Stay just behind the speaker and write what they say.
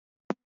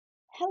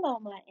Hello,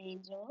 my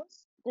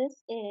angels.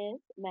 This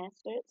is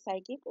Master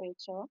Psychic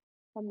Rachel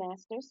from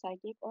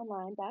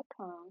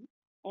MasterPsychicOnline.com,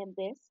 and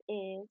this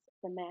is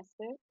the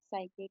Master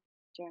Psychic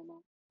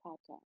Journal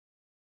podcast.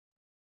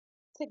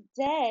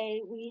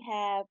 Today we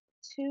have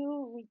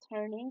two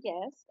returning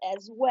guests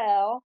as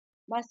well.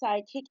 My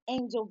sidekick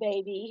Angel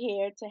Baby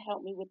here to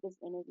help me with this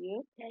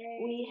interview.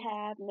 We Hey.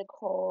 have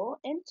Nicole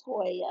and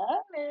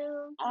Toya.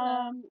 Hello.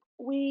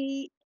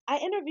 We I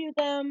interviewed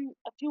them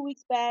a few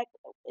weeks back.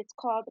 It's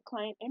called the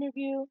client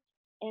interview,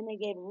 and they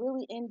gave a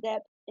really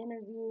in-depth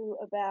interview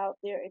about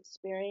their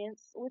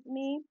experience with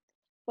me.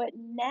 But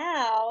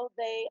now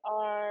they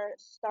are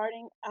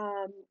starting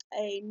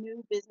a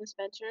new business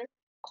venture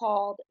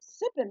called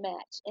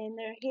SipnMatch, and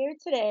they're here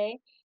today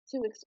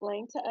to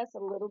explain to us a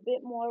little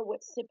bit more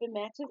what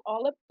SipnMatch is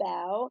all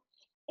about,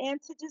 and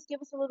to just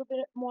give us a little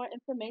bit more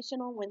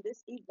information on when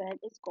this event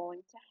is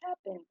going to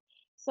happen.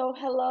 So,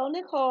 hello,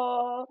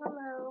 Nicole.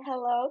 Hello.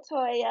 Hello,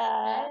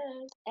 Toya.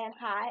 Hey. And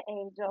hi,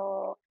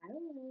 Angel.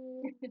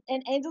 Hello.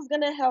 And Angel's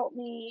going to help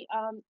me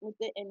with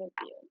the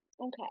interview.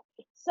 Okay.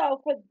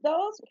 So, for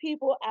those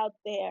people out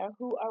there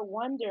who are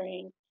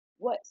wondering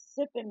what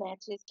Sip and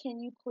Match is, can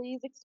you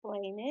please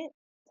explain it?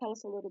 Tell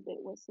us a little bit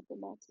what Sip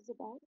and Match is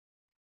about.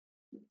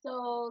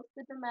 So,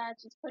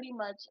 SipnMatch is pretty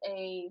much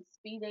a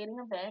speed dating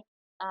event.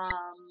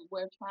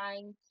 We're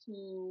trying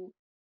to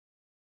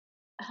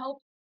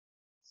help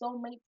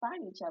soulmates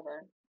find each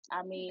other.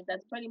 I mean,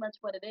 that's pretty much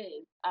what it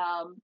is.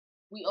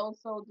 We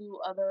also do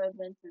other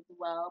events as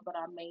well, but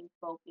our main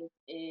focus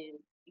is,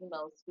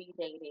 speed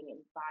dating and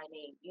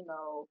finding,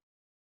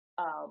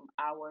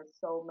 our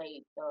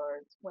soulmates or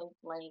twin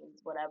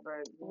flames,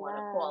 whatever you want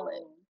to call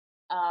it.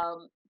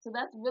 Wow. So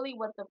that's really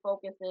what the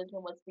focus is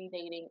and what speed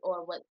dating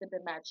or what sip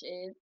and match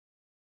is.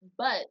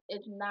 But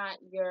it's not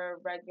your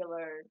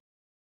regular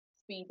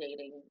speed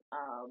dating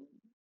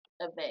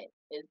event.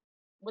 It's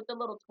with a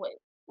little twist.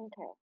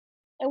 Okay.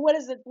 And what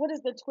is the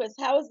twist?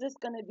 How is this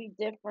going to be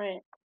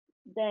different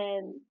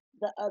than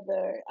the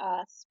other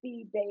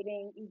speed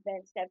dating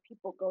events that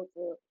people go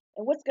through?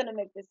 And what's going to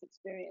make this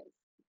experience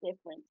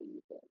different, do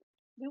you think?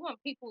 We want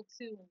people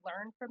to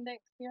learn from the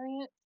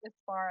experience as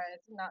far as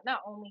not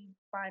only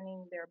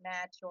finding their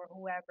match or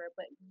whoever,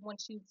 but we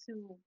want you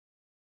to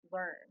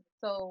learn.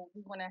 So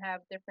we want to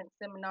have different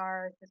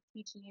seminars just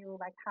teaching you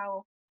like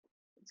how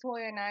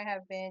Toya and I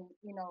have been,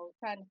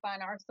 trying to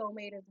find our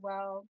soulmate as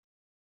well.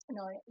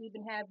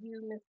 Even have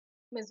you,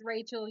 Miss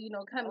Rachel,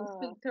 come and Uh,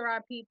 speak to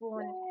our people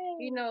and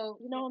Yay. you know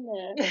You know I'm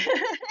there.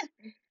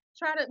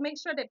 try to make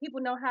sure that people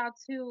know how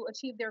to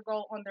achieve their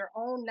goal on their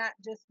own, not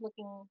just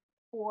looking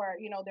for,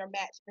 their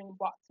match being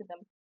brought to them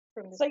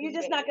from the So you're speed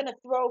just not dating. going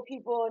to throw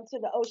people into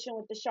the ocean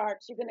with the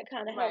sharks. You're going to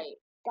kind of help Right.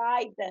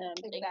 guide them.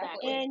 Exactly.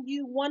 Exactly. And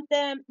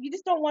you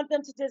just don't want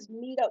them to just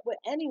meet up with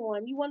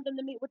anyone. You want them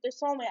to meet with their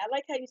soulmate. I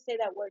like how you say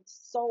that word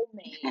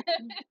soulmate.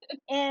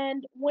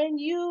 And when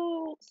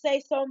you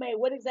say soulmate,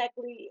 what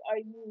exactly are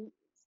you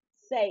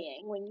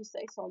saying when you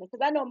say soulmate?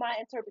 Because I know my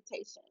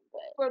interpretation,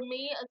 but For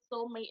me, a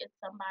soulmate is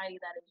somebody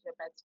that is your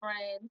best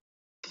friend.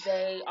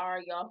 They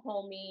are your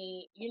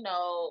homie,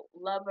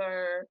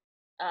 lover.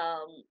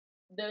 Um,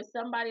 there's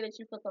somebody that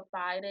you could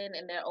confide in,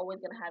 and they're always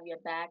gonna have your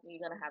back, and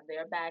you're gonna have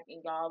their back,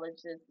 and y'all are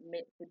just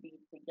meant to be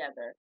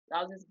together.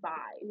 Y'all just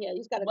vibe. yeah, you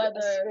just got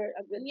Whether,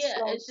 a good, yeah,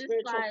 strong it's just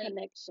spiritual like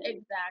connection.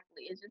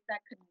 exactly. It's just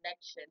that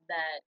connection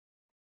that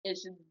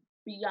is just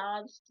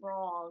beyond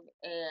strong,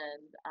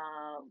 and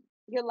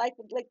Your life,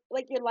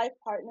 like your life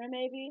partner,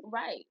 maybe,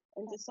 right.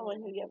 and just someone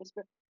who Absolutely. you have a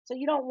spirit. So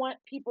you don't want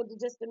people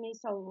to meet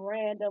some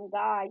random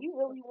guy. You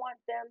really want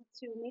them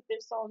to meet their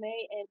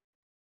soulmate and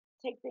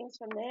take things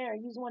from there.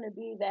 You just want to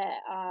be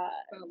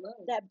Hello.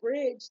 that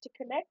bridge to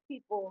connect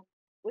people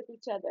with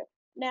each other.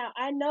 Now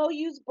I know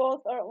you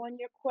both are on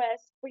your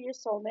quest for your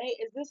soulmate.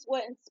 Is this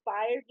what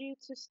inspired you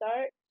to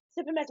start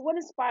Sipping Mess? What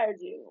inspired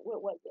you?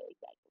 What was it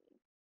exactly?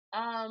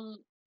 Um,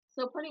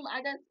 so pretty much,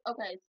 I guess,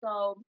 okay,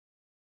 so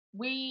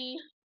we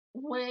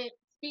went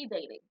speed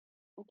dating,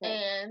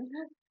 Okay. and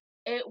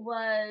it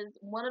was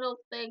one of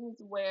those things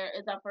where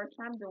it's our first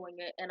time doing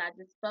it, and I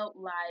just felt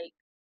like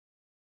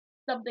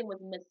something was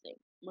missing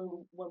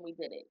when we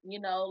did it.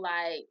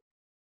 Like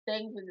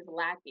things were just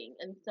lacking,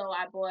 and so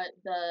I brought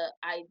the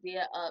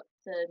idea up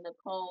to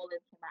Nicole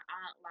and to my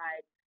aunt,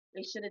 like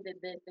they should have did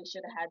this, they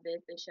should have had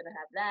this, they should have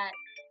had that,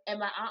 and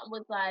my aunt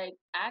was like,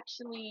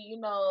 actually,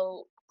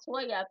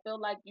 Toya, I feel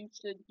like you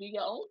should do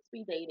your own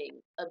speed dating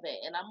event,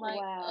 and I'm like,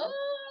 Wow. I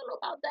don't know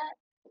about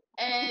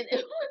that, and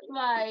it was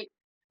like.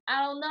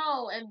 I don't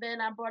know. And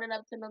then I brought it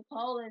up to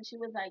Nicole, and she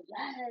was like,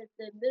 yes,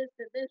 and this,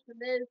 and this, and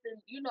this.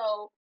 And,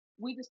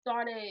 we just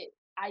started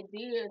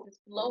ideas just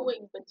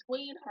flowing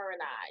between her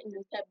and I, Mhm.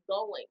 just kept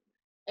going.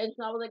 And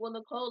so I was like, well,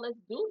 Nicole, let's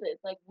do this.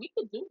 Like, we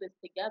could do this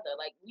together.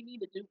 Like, we need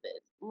to do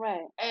this.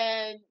 Right.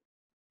 And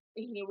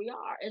here we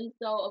are. And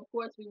so, of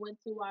course, we went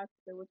to our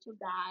spiritual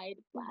guide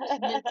slash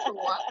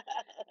mentor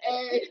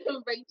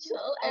and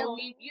Rachel, and Oh,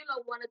 we,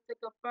 wanted to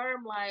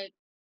confirm, like,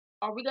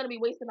 are we going to be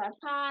wasting our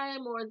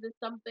time, or is this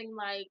something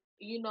like,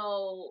 you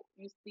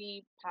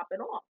see popping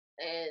off?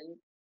 And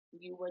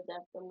you were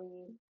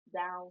definitely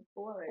down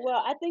for it.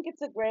 Well, I think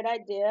it's a great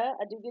idea.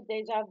 I do get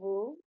deja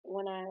vu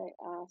when I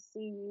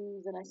see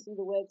news and I see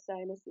the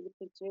website and I see the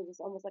pictures. It's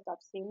almost like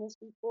I've seen this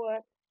before.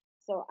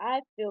 So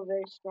I feel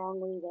very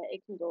strongly that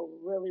it can go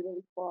really,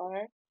 really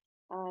far.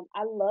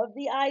 I love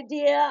the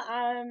idea.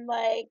 I'm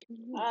like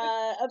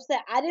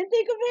upset I didn't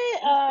think of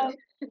it.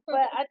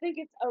 But I think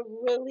it's a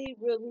really,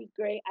 really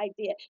great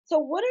idea. So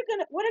what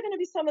are gonna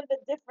be some of the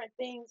different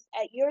things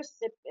at your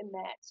sip and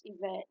match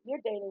event, your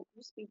dating,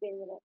 your speed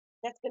dating event,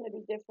 that's gonna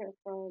be different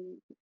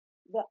from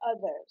the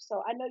other.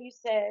 So I know you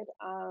said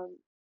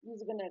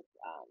you're gonna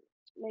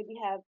maybe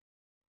have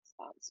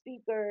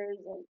speakers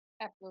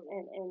Absolutely.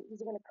 and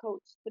you're gonna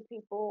coach the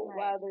people Right.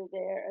 while they're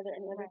there. Are there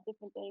any other Right.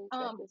 different things that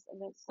Um. this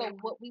event's So going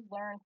to? what we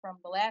learned from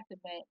the last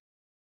event,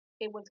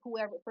 it was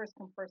whoever first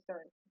come first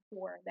served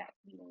for that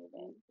speeding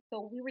event.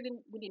 So we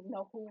didn't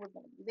know who was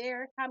going to be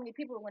there, how many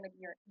people were going to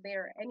be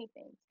there, or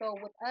anything. So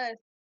with us,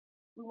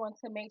 we want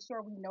to make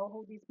sure we know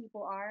who these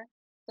people are,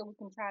 so we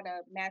can try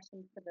to match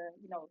them to the,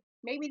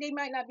 maybe they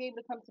might not be able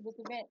to come to this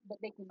event, but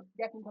they can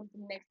definitely come to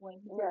the next one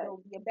because Right,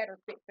 it'll be a better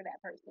fit for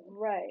that person.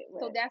 right,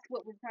 So right. that's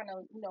what we're trying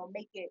to,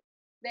 make it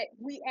that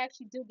we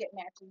actually do get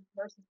matches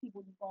versus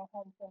people just going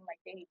home feeling like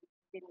they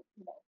didn't,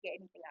 get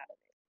anything out of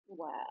it.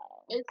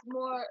 Wow. It's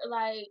more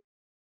like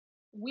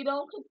we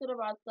don't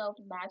consider ourselves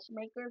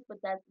matchmakers, but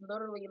that's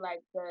literally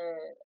like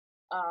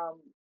um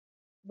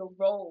the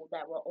role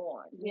that we're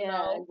on, you Yeah,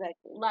 know?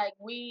 exactly. Like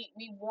we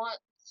want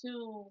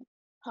to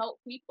help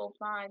people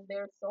find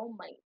their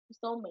soulmate,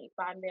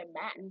 find their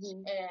match.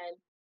 Mhm. And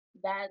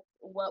that's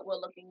what we're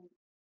looking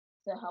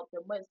to help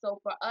them with. So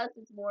for us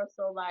it's more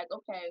so like,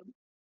 okay,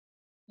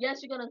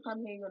 yes, you're gonna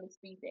come here, you're gonna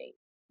speed date.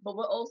 But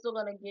we're also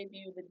gonna give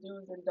you the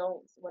do's and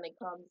don'ts when it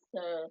comes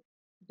to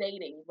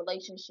dating,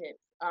 relationships,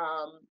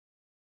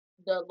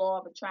 the law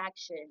of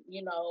attraction,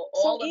 So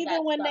all of that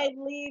even when stuff. they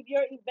leave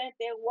your event,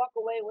 they'll walk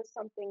away with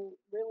something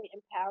really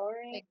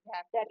empowering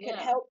Exactly. that could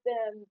Yeah. help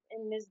them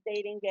in this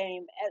dating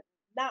game,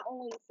 not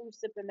only through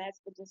sip and match,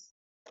 but just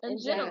In in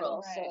Right. general.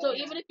 general. Right. So So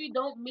even Yeah. if you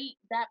don't meet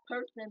that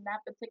person,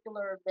 that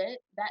particular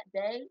event that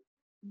day,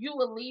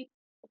 you at least,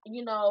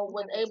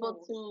 was Have the able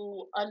tools.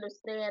 to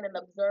understand and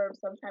observe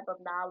some type of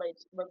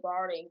knowledge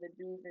regarding the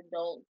do's and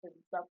don'ts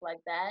and stuff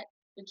like that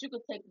you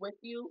could take with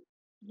you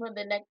for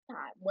the next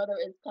time, whether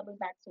it's coming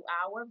back to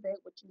our event,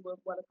 which you would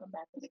want to come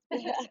back to the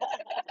speed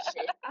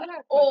shit, I got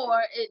a question.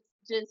 or it's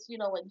just,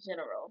 in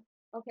general.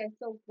 Okay,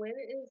 so when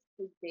is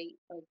the date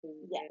of the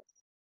event?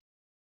 yes.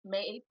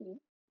 May 18th.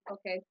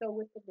 Okay, so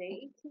with the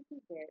May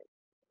 18th event,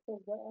 so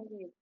what are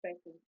we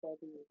expecting for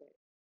the event?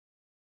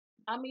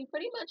 I mean,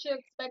 pretty much you're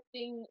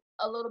expecting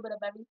a little bit of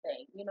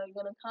everything. You're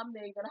gonna come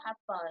there, you're gonna have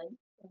fun.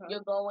 Uh-huh.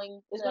 You're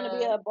going There's going to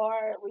be to a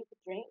bar where you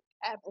could drink.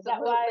 Is that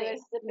why Absolutely.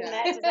 it's sip and Yeah.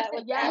 match? Is that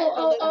what? yes. Oh,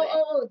 oh, oh, Okay.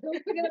 oh, oh,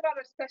 don't forget about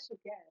our special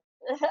guest.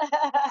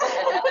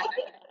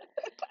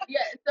 Yeah,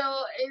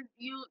 so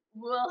you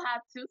will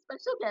have two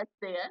special guests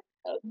there.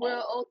 We're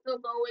Okay. also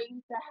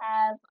going to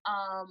have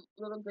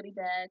little goodie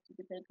bags you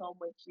can take home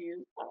with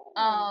you. Oh.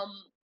 Um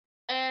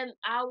and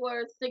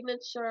our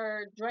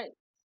signature drinks,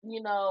 yeah,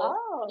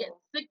 Oh.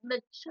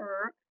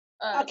 signature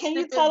Can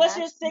you sip and tell us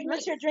your match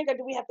signature drinks. drink, or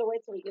do we have to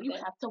wait till we get You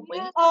there? have to You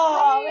wait. have to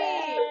Oh wait.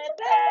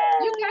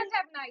 man, You no. guys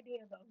have an idea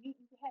though. You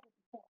had it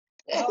before.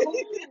 Oh,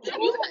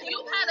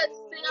 you had a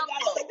Ooh, we got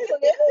sample.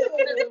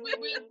 Listen,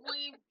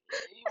 clue.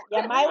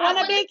 You might I want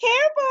to wouldn't be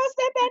careful,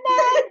 Step and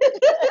Nut.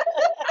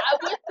 I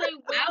would say I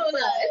we, don't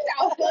know. It but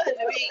sounds fun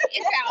to me.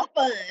 It sounds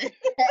fun.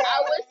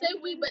 I would say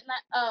we, but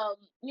not.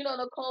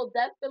 Nicole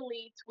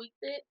definitely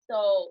tweaked it,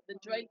 so the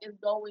drink is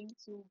going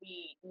to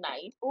be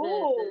nice. The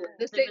Ooh.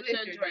 The signature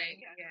signature drink.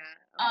 drink. Yeah.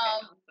 Okay.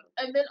 Um, Awesome.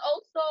 and then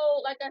also,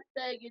 like I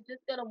said, you're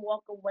just gonna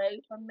walk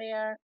away from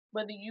there,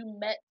 whether you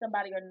met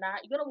somebody or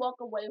not. You're gonna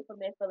walk away from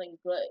there feeling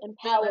good,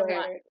 feeling Okay.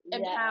 like Empowered. Yeah,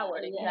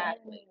 empowered. yeah,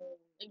 Exactly,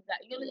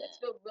 exactly. You're gonna yeah. just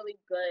feel really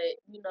good.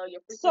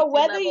 Your So frequency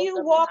whether levels you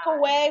gonna be walk high.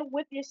 away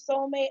with your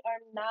soulmate or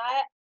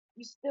not,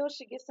 you still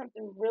should get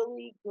something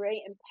really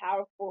great and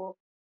powerful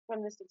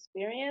from this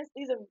experience.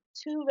 These are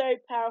two very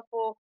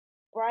powerful,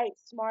 bright,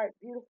 smart,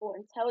 beautiful,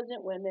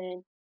 intelligent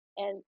women,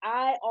 and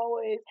I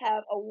always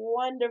have a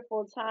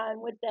wonderful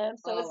time with them.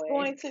 So it's Always.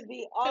 going to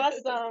be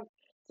awesome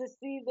to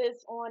see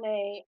this on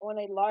a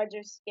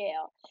larger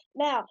scale.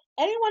 Now,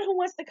 anyone who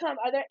wants to come,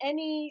 are there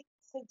any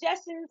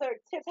suggestions or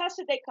tips? How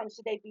should they come?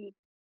 Should they be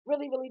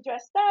really, really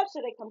dressed up?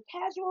 Should they come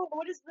casual? Oh my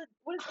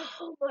What is the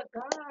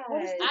God.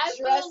 I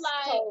feel dress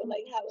like code?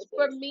 Like how is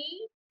for this?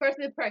 me, First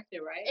impression,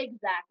 right?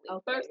 exactly.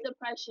 First Okay.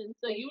 impression.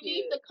 So Thank you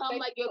need you. to come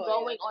Thank like you, you're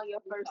Toya. going on your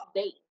Good first call.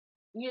 date.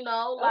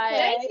 Like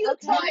Thank Okay, you, you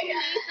okay, Toya.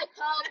 need to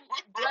come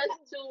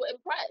dressed to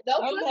impress. No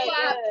You flip okay, need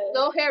flops, good.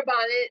 no hair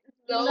bonnet,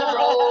 no no,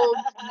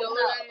 robes, no no,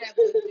 none of that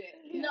bullshit.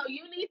 no. Yeah.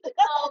 You need to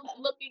come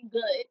looking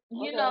good.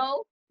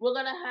 Okay. We're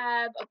gonna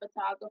have a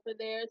photographer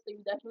there, so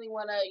you definitely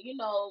wanna,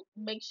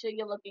 make sure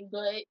you're looking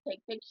good.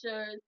 Take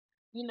pictures.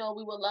 We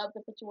would love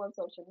to put you on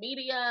social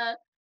media.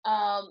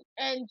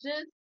 And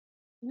just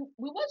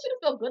we want you to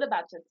feel good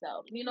about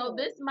yourself.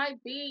 This Yeah.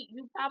 might be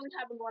you probably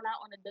haven't gone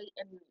out on a date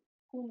in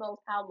who knows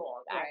how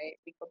long. I can Right.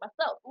 speak for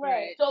myself.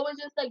 Right. So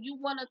it's just like you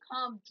want to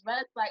come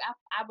dressed like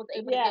I was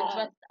able to get Yeah.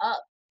 dressed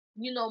up.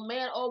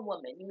 Man or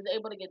woman, you was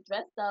able to get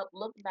dressed up,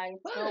 look nice,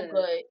 feel Fun.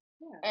 good,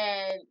 Yeah.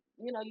 and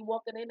you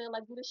walking in there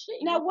like you the shit.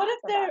 You Now, gonna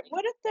find somebody.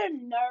 what if they're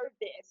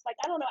nervous? Like,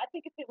 I don't know. I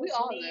think if it We was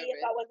all me, if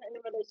I nervous. wasn't in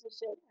a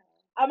relationship,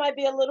 I might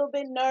be a little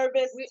bit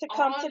nervous We to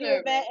come all to the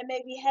event nervous. and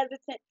maybe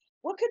hesitant.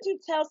 What could you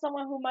tell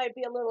someone who might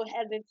be a little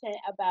hesitant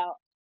about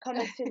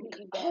coming to the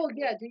event? Oh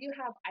yeah, do you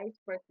have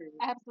icebreakers?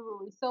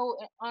 Absolutely. So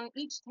on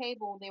each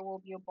table there will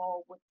be a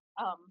bowl with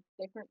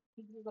different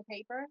pieces of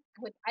paper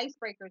with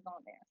icebreakers on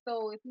there.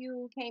 So if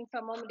you came to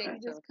a moment that you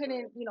That just sounds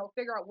couldn't, good.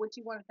 figure out what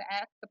you wanted to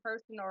ask the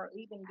person or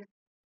even just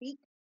speak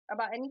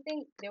about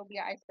anything, there'll be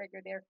an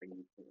icebreaker there for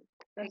you to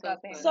That pick sounds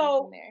up and fun. use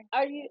So, from there.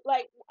 are you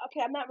like,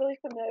 okay, I'm not really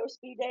familiar with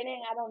speed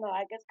dating. I don't know.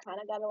 I guess kind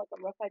of got like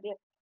a rough idea.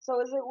 So,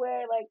 is it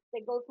where like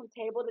they go from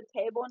table to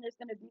table and there's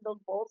going to be those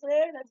bowls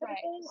there, that type of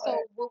Right. thing? Or So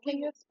what we can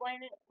you will,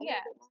 explain it a yeah.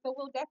 little bit more? So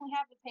we'll definitely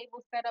have the table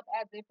set up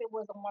as if it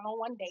was a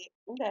one-on-one date,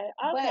 Okay.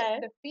 but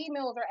Okay. the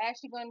females are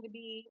actually going to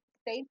be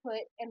stay put,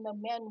 and the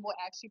men will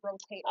actually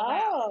rotate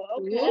around. Oh,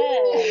 okay.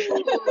 Ooh,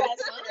 Interesting.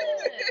 fun.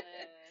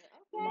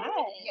 Nice.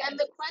 And Yes.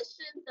 the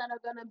questions that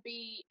are gonna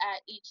be at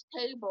each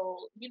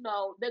table,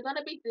 they're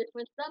gonna be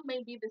different. Some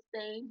may be the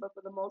same, but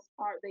for the most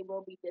part, they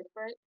will be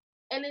different.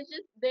 And it's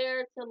just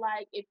there to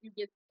like if you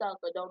get stuck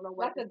or don't know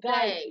what Like to a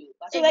guide say. you.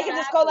 Like So a they can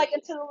guide. just go like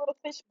Exactly. into the little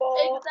fish bowl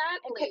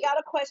and pick Exactly. out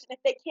a question. If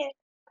they can't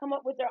come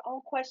up with their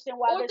own question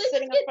while Or they're they just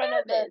sitting in get front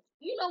of the, nervous.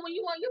 When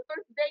you on your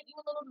first date, you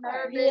a little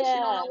Right. nervous.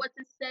 You don't know yeah. what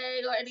to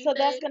say or So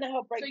that's anything. gonna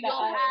help So break the you'll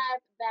ice. have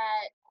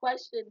that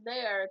question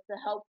there to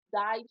help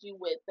guide you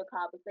with the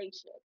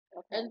conversation.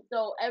 Okay. And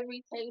so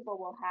every table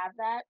will have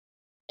that.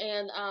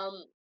 And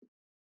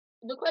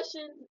the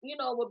questions,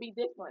 will be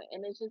different,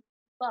 and it's just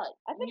fun.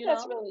 I think You know.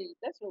 that's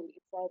really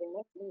exciting.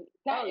 That's neat.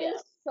 Oh That yeah.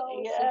 is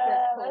so super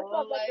Yeah, that sounds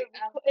cool. like Like it'd be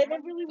I'm cool. And it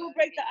I'm really will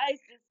break the buzzing.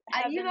 ice just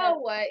You having know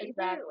that. what? Even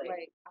Exactly.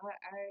 like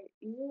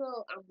even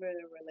though I'm in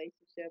a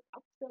relationship,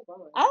 I'm still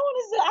going. I want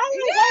to say, I was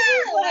like,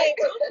 Yeah, like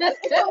I'm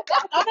so still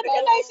about I'm to in a go.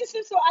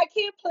 relationship, so I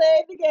can't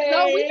play the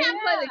No, we game. can't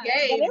play the Yeah.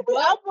 But it game, was,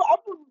 but I'm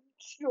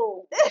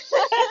sure.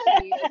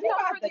 we Come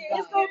about for to the go.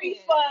 It's gonna be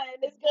experience. fun.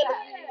 It's gonna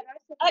Yeah, be that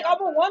should be like I'm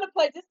gonna awesome. want to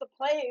play just to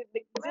play,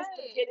 just to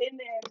Right. get in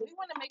there. We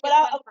want to make But it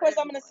fun of for course,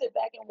 I'm gonna everyone. sit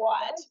back and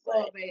watch. That's so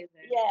But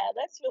amazing. yeah,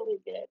 that's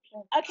really good.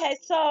 That's Okay,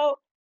 awesome. so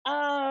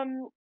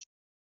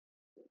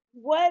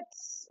what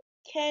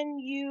can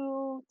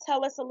you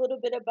tell us a little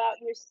bit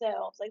about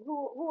yourselves? Like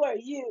who are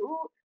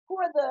you? Who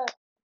are the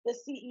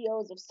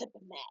CEOs of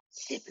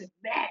SipnMatch?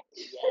 Match.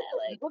 Yeah,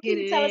 like Let's what can get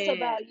you tell us in.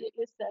 about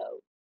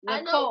yourself?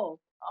 I know. Nicole.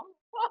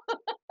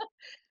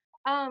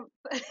 Um,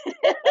 put me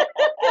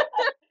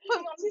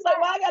on the She's like,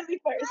 spot. well, I gotta be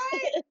first.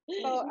 Right.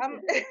 So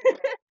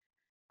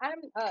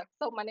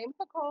so my name is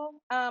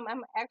Nicole.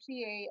 I'm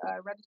actually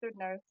a registered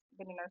nurse.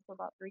 Been a nurse for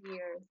about 3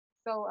 years.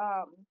 So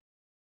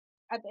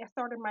I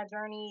started my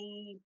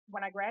journey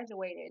when I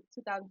graduated,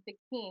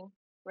 2016.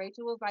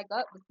 Rachel was like,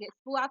 "Up, let's get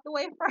school out the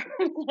way first.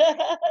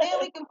 Then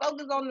we can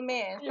focus on the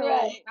man." So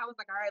Right, I was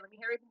like, "All right, let me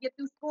hurry up and get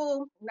through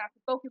school, not to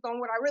focus on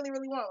what I really,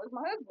 really want was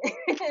my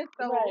husband."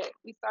 So right.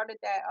 we started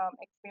that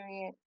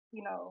experience,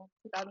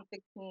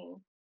 2016.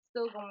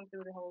 Still going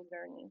through the whole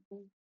journey.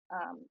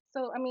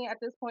 So I mean, at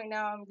this point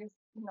now, I'm just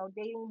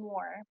dating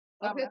more.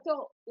 Okay,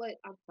 so like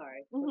I'm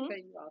sorry for hmm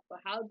cutting you off, but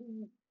how do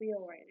you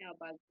feel right now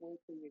about going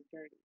through your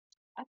journey?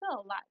 I feel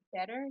a lot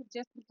better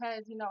just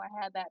because I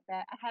had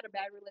a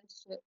bad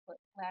relationship for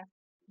last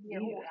year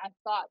who Yeah, I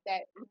thought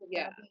that he was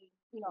yeah, gonna be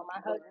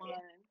my The husband.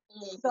 one.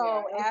 yeah,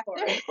 So of after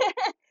course.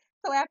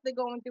 so after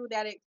going through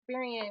that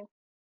experience,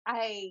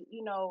 I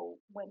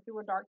went through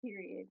a dark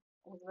period.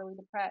 I was really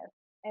depressed,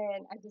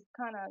 and I just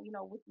kind of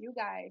with you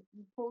guys,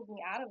 you pulled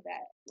me out of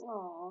that.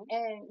 Oh,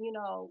 And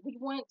we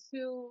want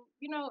to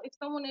if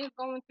someone is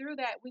going through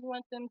that, we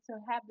want them to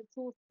have the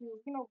tools to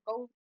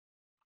go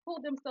pull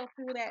themselves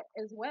through that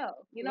as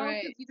well, because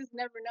Right, you just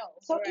never know.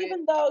 so right.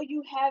 even though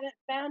you haven't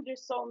found your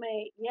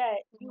soulmate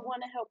yet, you hmm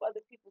want to help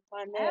other people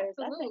find theirs.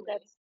 I think Absolutely.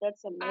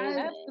 that's I amazing.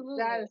 that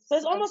Absolutely. is So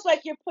it's such almost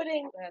like you're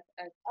putting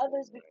that's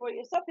others excellent. before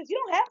yourself because you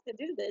don't have to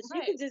do this.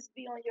 You Right. can just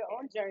be on your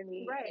own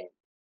journey. Right.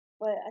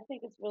 But I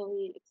think it's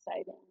really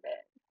exciting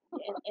that,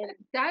 and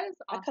That is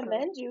I awesome.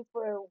 commend you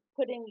for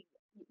putting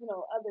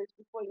others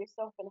before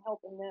yourself and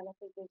helping them. I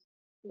think there's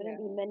going Yeah.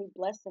 to be many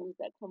blessings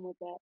that come with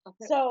that.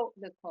 Okay, So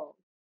Nicole.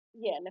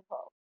 yeah,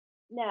 Nicole.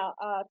 Now,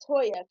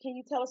 Toya, can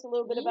you tell us a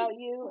little bit Me? about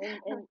you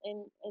and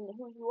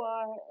who you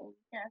are?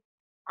 Yes.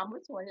 I'm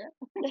Latoya.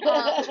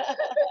 And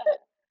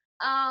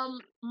Um,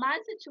 my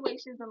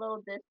situation's a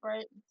little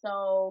different.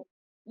 So,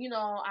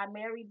 I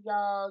married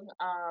young,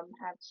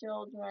 have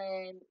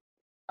children,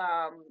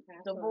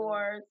 Awesome.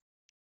 divorced,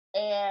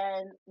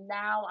 and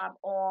now I'm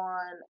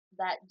on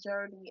that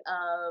journey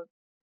of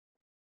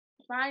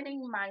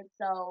finding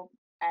myself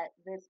at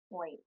this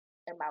point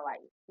in my life.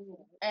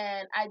 Yeah.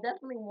 And I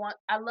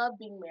love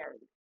being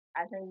married.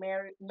 I think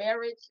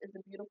marriage is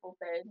a beautiful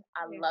thing.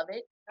 I Yeah, love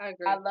it. I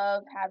agree. I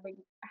love having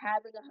a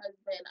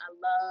husband. I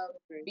love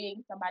Agree.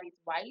 being somebody's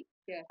wife.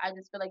 Yeah. I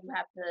just feel like you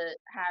have to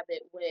have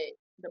it with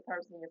the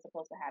person you're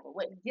supposed to have it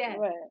with. Yes.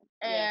 Right.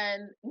 Yeah.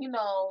 And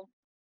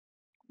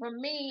for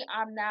me,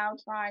 I'm now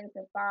trying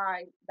to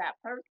find that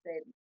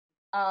person.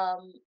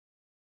 Um,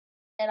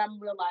 and I'm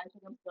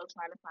realizing I'm still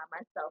trying to find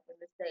myself in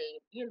the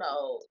same,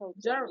 Totally.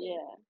 journey.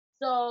 Yeah.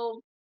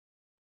 So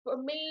for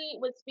me,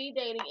 with speed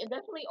dating, it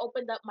definitely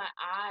opened up my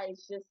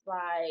eyes. Just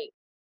like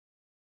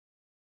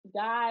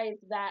guys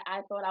that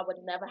I thought I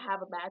would never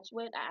have a match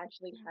with, I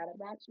actually had a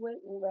match with.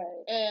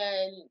 Right.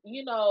 And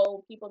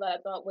people that I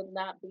thought would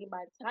not be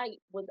my type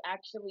was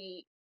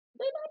actually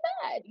they're not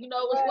bad. It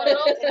was one of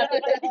those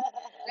things.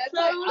 That's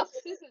So right. it was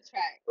Opposites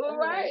attract.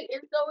 right,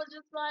 and so it's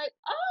just like,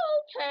 oh,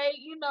 okay,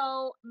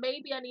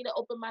 maybe I need to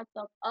open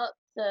myself up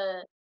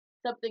to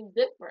something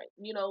different.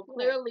 Right.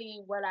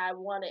 Clearly what I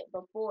wanted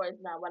before is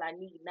not what I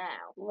need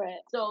now.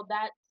 Right. So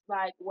that's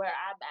like where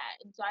I'm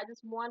at, and so I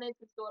just wanted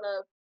to sort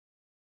of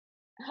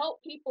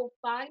help people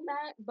find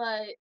that,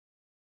 but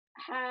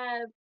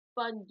have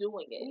fun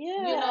doing it.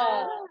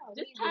 Yeah.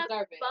 Just We have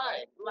deserve it, fun.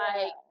 right?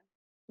 Like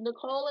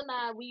Nicole and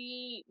I,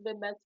 we been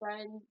best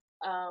friends.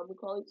 We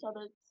call each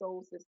other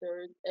soul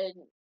sisters, and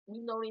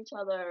we've known each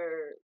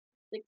other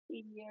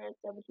 16 years,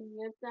 17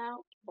 years now.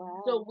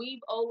 So Wow.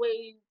 we've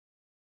always,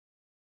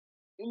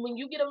 when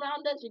you get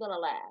around us, you're gonna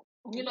laugh.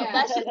 Yeah.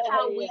 That's just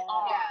how we Yeah.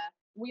 are. Yeah.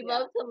 We Yeah.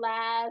 love to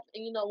laugh,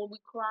 and when we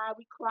cry,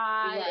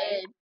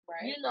 Right. and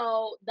Right.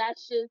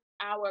 that's just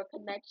our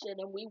connection,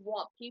 and we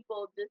want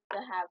people just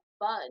to have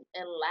fun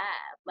and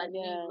laugh. Like we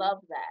Yeah.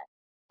 love that,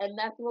 and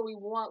that's what we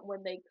want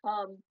when they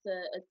come to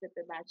a sip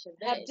and match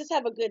event.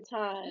 Have a good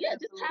time. Yeah,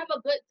 just have a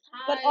good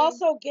But time.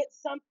 also get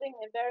something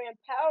very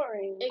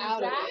empowering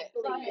Out of it.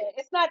 Exactly. from it.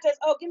 It's not just,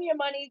 oh, give me your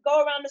money,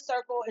 go around the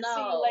circle and see you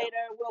No.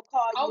 later. We'll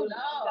call Oh, you. no.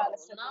 You got a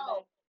sip of No.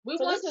 it. We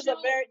So want this is you.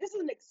 this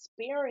is an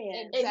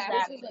experience.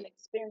 Exactly. This is an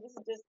experience.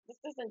 This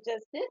isn't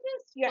just This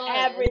is your fun.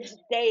 average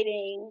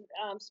dating,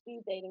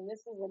 speed dating.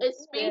 This is an It's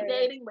speed experience.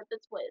 dating with the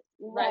twist.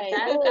 Right. Like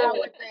that's Ooh.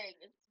 our thing.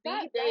 It's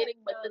speed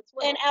dating with the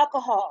twist. And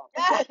alcohol.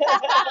 That's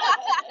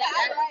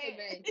Right.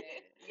 amazing.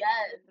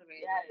 Yes, That's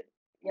amazing.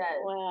 yes.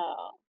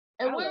 Wow.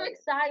 And I we're love it.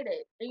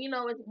 excited. And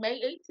it's May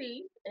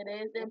 18th. It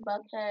is in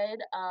Buckhead.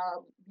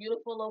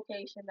 Beautiful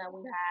location that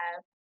we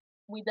have.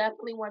 We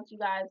definitely want you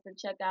guys to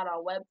check out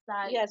our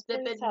website, Yes,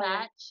 please tell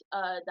them.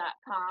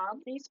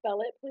 SipnMatch.com. Can you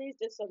spell it, please,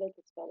 just so they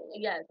can spell it?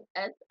 Yes,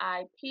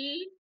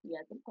 SIP,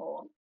 yes, a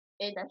Paul,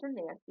 and that's a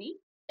Nancy,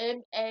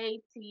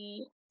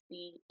 MATCH.com.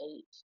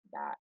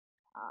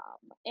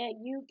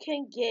 And you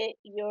can get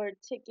your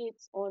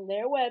tickets on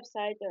their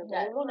website. They're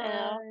Yes. available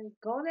now.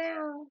 Go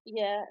now.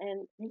 Yeah,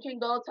 and You can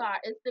go to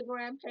our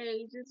Instagram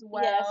page as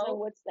well. yes, and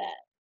what's that?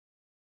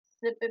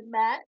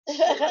 SipnMatch.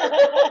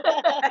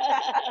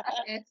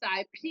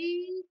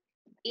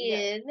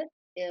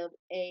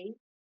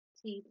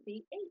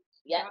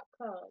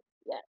 SipnMatch.com.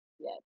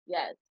 Yes,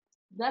 yes.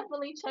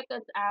 Definitely check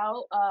us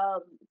out.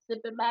 Sip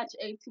and Match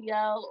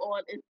ATL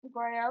on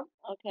Instagram.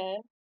 Okay.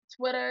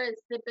 Twitter is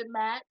Sip and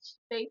Match.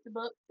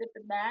 Facebook Sip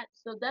and Match.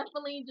 So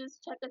definitely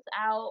just check us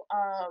out.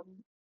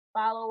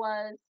 Follow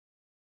us.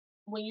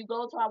 When you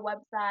go to our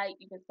website,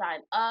 you can sign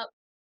up.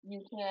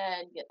 You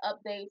can get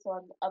updates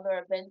on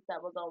other events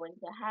that we're going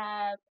to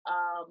have.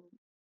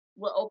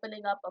 We're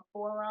opening up a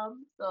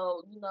forum,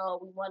 so we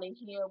want to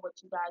hear what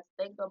you guys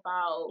think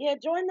about. Yeah,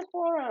 join the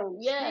forums.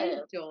 Yeah,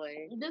 Please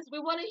join. we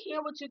want to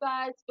hear what you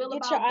guys feel Get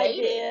about your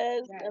dating.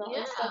 ideas Yeah.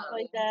 and stuff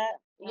like that.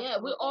 Yeah,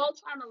 we're all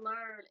trying to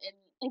learn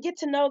And get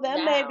to know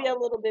them now. maybe a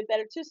little bit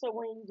better too. So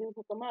when you do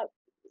hook them up,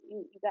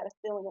 you got a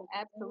feeling of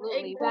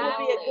Absolutely. who would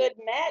be a good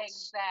match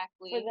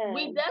Exactly. for them.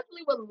 We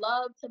definitely would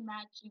love to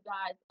match you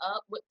guys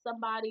up with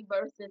somebody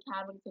versus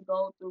having to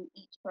go through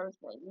each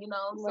person,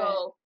 Right.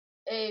 So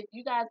if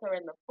you guys are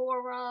in the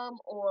forum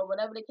or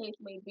whatever the case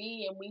may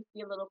be and we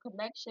see a little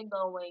connection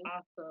going,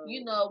 Awesome.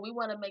 we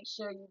want to make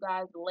sure you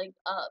guys link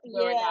up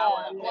during Yeah.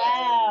 our event.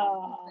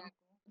 Wow.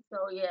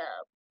 So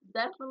yeah,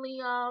 definitely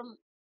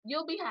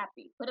you'll be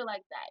happy. Put it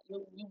like that.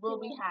 You will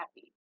be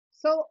happy.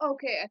 So,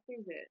 okay, I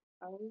think that.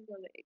 Are we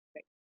going to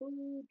expect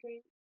food,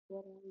 drinks?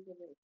 What are we going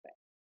to expect?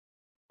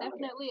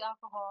 Definitely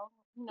alcohol.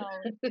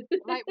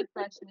 Light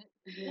refreshment.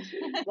 Yeah.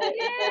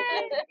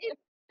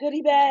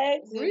 Goodie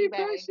bags. Goodie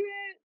bag.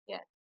 Refreshment.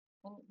 Yes.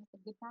 And it's a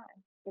good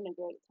time. Been a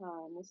great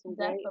time with some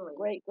Definitely.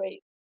 great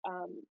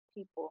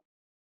people.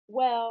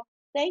 Well,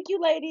 thank you,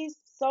 ladies,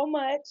 so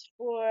much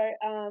for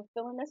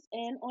filling us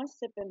in on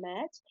Sip and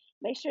Match.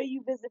 Make sure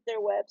you visit their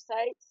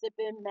website,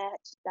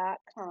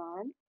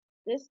 SipnMatch.com.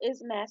 This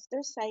is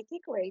Master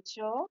Psychic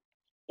Rachel.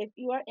 If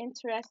you are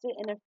interested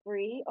in a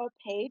free or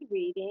paid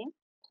reading,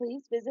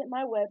 please visit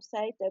my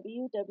website,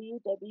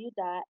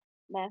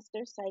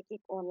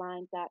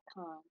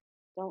 www.masterpsychiconline.com.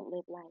 Don't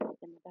live life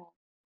in the dark.